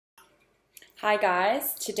Hi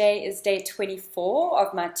guys, today is day 24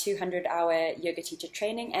 of my 200-hour yoga teacher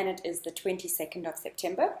training and it is the 22nd of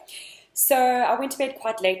September. So I went to bed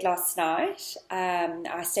quite late last night.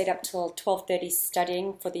 I stayed up till 12:30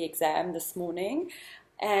 studying for the exam this morning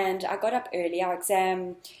and I got up early. Our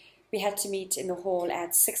exam, we had to meet in the hall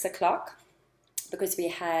at 6 o'clock because we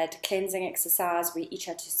had cleansing exercise. We each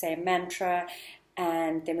had to say a mantra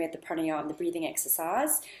and then we had the pranayama, the breathing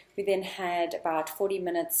exercise. We then had about 40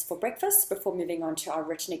 minutes for breakfast before moving on to our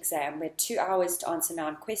written exam. We had 2 hours to answer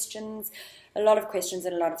 9 questions, a lot of questions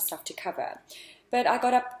and a lot of stuff to cover. But I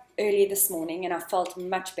got up early this morning and I felt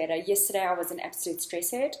much better. Yesterday I was an absolute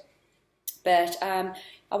stress head, but I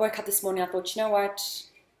woke up this morning, I thought, you know what,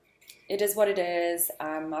 it is what it is.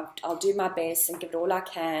 I'll do my best and give it all I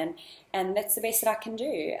can, and that's the best that I can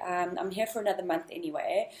do. I'm here for another month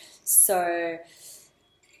anyway, so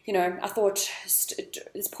you know, I thought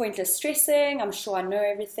it's pointless stressing. I'm sure I know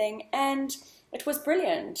everything, and it was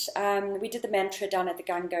brilliant. We did the mantra down at the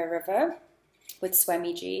Ganga River with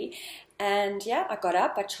Swamiji, and yeah, I got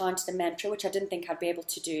up, I chanted the mantra, which I didn't think I'd be able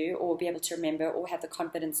to do or be able to remember or have the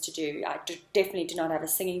confidence to do. I definitely do not have a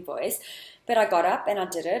singing voice, but I got up and I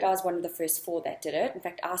did it. I was one of the first 4 that did it. In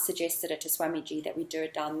fact, I suggested it to Swamiji that we do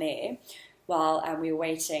it down there while we were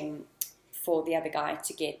waiting for the other guy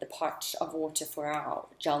to get the pot of water for our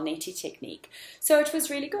Jalneti technique. So it was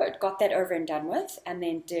really good. Got that over and done with, and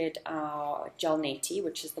then did our Jalneti,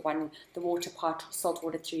 which is the water pot, salt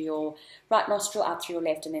water through your right nostril, out through your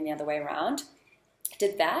left, and then the other way around.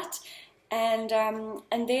 Did that, and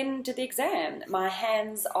then did the exam. My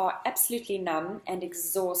hands are absolutely numb and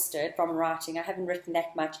exhausted from writing. I haven't written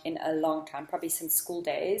that much in a long time, probably since school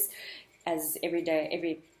days, as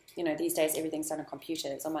these days everything's done on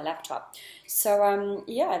computers, on my laptop. So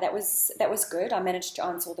yeah, that was good. I managed to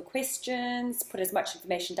answer all the questions, put as much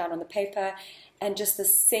information down on the paper, and just the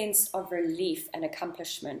sense of relief and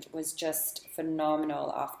accomplishment was just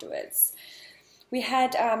phenomenal afterwards. We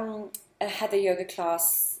had the yoga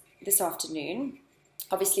class this afternoon.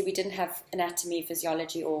 Obviously we didn't have anatomy,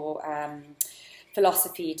 physiology or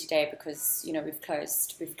philosophy today because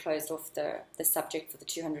we've closed off the subject for the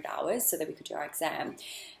 200 hours so that we could do our exam.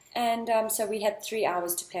 And so we had 3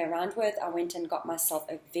 hours to play around with. I went and got myself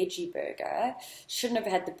a veggie burger. Shouldn't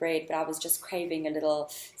have had the bread, but I was just craving a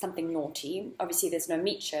little something naughty. Obviously there's no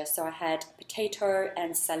meat here, so I had potato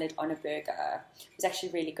and salad on a burger. It was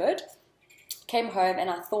actually really good. Came home and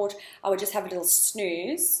I thought I would just have a little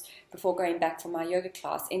snooze before going back for my yoga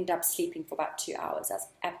class. Ended up sleeping for about 2 hours. I was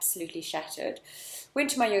absolutely shattered. Went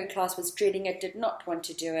to my yoga class, was dreading it, did not want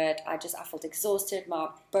to do it. I felt exhausted, my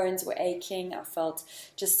bones were aching, I felt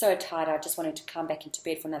just so tired, I just wanted to climb back into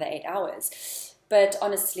bed for another 8 hours. But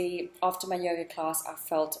honestly, after my yoga class, I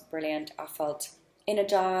felt brilliant, I felt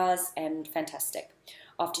energized and fantastic.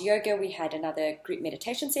 After yoga, we had another group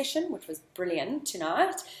meditation session, which was brilliant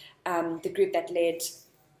tonight. The group that led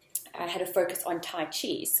had a focus on Tai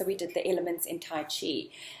Chi, so we did the elements in Tai Chi.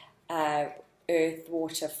 Earth,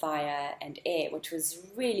 water, fire, and air, which was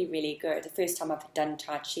really, really good. The first time I've done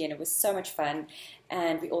Tai Chi, and it was so much fun.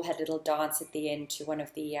 And we all had a little dance at the end to one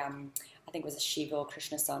of the, I think it was a Shiva or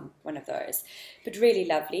Krishna song, one of those. But really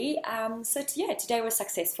lovely. So yeah, today was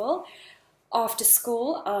successful. After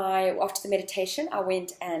school, after the meditation, I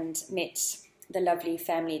went and met the lovely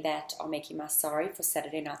family that are making my sari for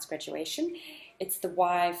Saturday night's graduation. It's the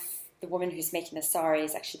woman who's making the sari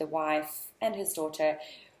is actually the wife and his daughter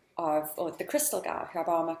of the crystal guy who I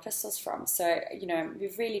buy all my crystals from. So,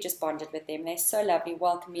 we've really just bonded with them. They're so lovely,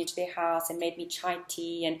 welcomed me to their house and made me chai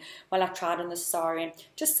tea and while I tried on the sari, and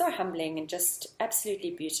just so humbling and just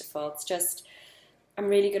absolutely beautiful. It's just, I'm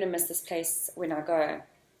really going to miss this place when I go.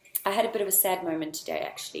 I had a bit of a sad moment today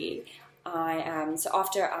actually. So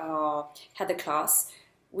after had the class,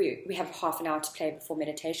 we have half an hour to play before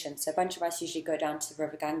meditation. So a bunch of us usually go down to the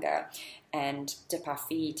River Ganga and dip our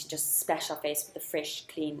feet and just splash our face with the fresh,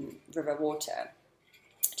 clean river water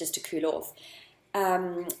just to cool off.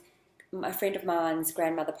 A friend of mine's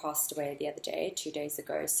grandmother passed away the other day, 2 days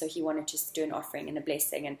ago, so he wanted to do an offering and a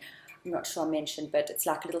blessing, and I'm not sure I mentioned, but it's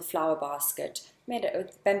like a little flower basket, made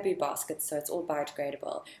with bamboo baskets, so it's all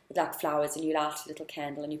biodegradable, with like flowers, and you light a little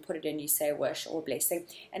candle and you put it in, you say a wish or a blessing,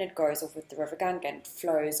 and it goes off with the River Ganga and it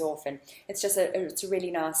flows off, and it's just it's a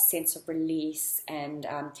really nice sense of release and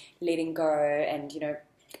letting go and,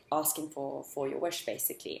 asking for your wish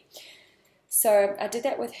basically. So I did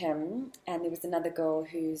that with him, and there was another girl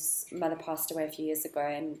whose mother passed away a few years ago,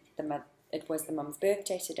 and it was the mum's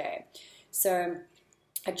birthday today. So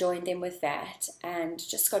I joined them with that and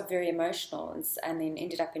just got very emotional and then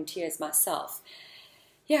ended up in tears myself.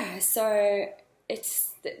 Yeah, so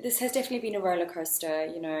this has definitely been a roller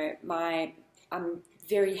coaster. My I'm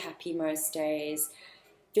very happy most days,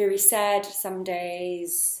 very sad some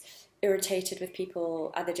days, irritated with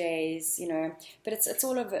people other days, you know. But it's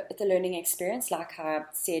all of the learning experience. Like I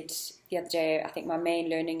said the other day, I think my main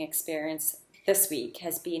learning experience this week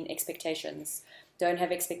has been expectations. Don't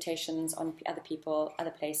have expectations on other people,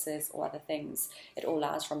 other places, or other things. It all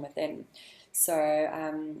lies from within. So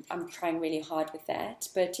I'm trying really hard with that.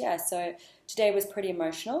 But yeah, so today was pretty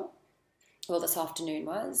emotional. Well, this afternoon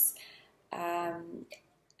was.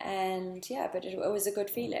 And yeah, but it was a good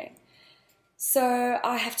feeling. So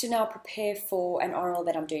I have to now prepare for an oral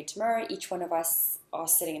that I'm doing tomorrow. Each one of us are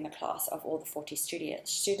sitting in the class of all the 40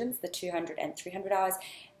 students, the 200 and 300 hours,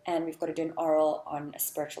 and we've got to do an oral on a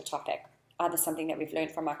spiritual topic, either something that we've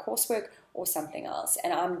learned from our coursework or something else.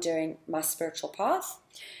 And I'm doing my spiritual path,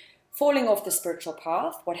 falling off the spiritual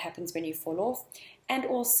path, what happens when you fall off, and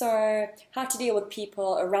also how to deal with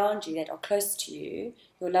people around you that are close to you,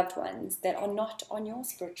 your loved ones, that are not on your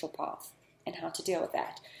spiritual path, and how to deal with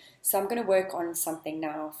that. So I'm going to work on something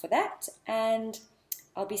now for that, and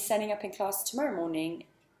I'll be standing up in class tomorrow morning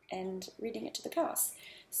and reading it to the class.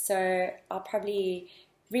 So I'll probably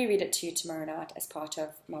reread it to you tomorrow night as part of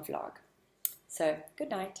my vlog. So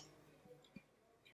good night.